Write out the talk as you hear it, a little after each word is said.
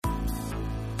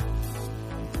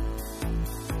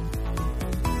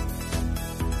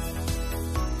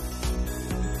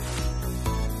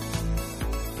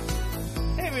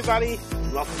everybody.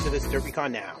 Welcome to this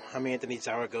DerbyCon Now. I'm Anthony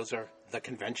Zaragoza, the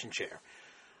convention chair.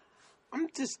 I'm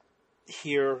just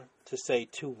here to say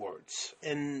two words,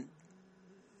 and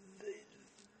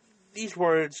these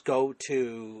words go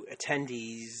to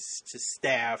attendees, to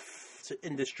staff, to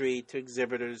industry, to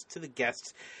exhibitors, to the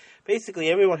guests, basically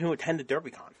everyone who attended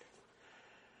DerbyCon.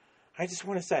 I just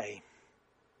want to say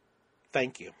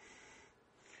thank you.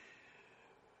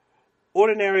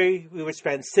 Ordinary, we would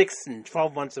spend 6 and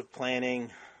 12 months of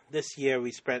planning. This year,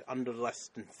 we spent under less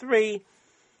than 3.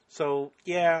 So,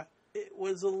 yeah, it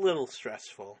was a little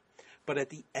stressful. But at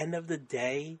the end of the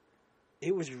day,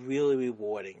 it was really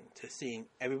rewarding to seeing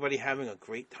everybody having a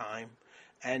great time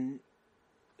and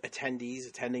attendees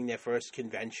attending their first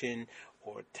convention,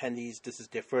 or attendees, this is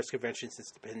their first convention since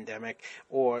the pandemic,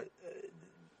 or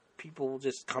people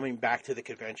just coming back to the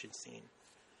convention scene.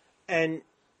 And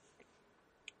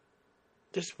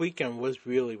this weekend was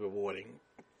really rewarding.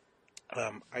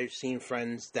 I've seen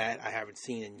friends that I haven't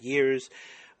seen in years,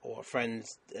 or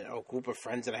friends, a group of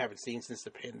friends that I haven't seen since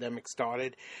the pandemic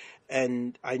started.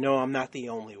 And I know I'm not the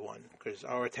only one, because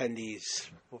our attendees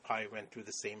will probably went through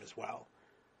the same as well.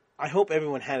 I hope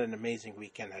everyone had an amazing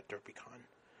weekend at DerbyCon.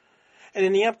 And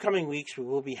in the upcoming weeks, we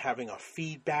will be having our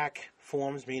feedback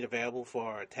forms made available for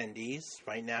our attendees.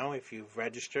 Right now, if you've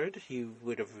registered, you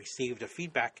would have received a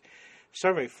feedback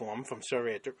survey form from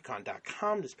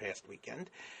survey@derbycon.com this past weekend.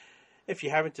 If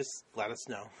you haven't, just let us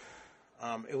know.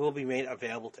 It will be made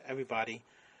available to everybody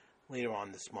later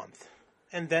on this month.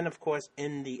 And then, of course,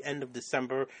 in the end of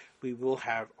December, we will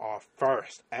have our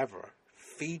first ever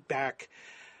feedback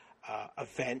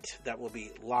event that will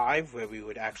be live, where we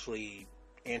would actually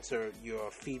answer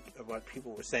your what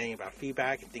people were saying about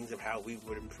feedback and things of how we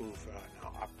would improve in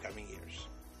our upcoming years.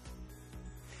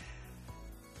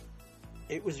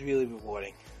 It was really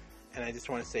rewarding, and I just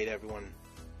want to say to everyone,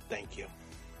 thank you.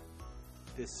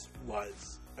 This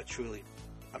was a truly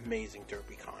amazing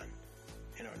DerbyCon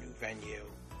in our new venue,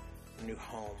 our new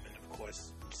home, and of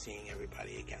course, seeing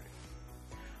everybody again.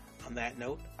 On that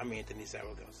note, I'm Anthony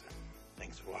Zaragoza.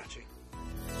 Thanks for watching.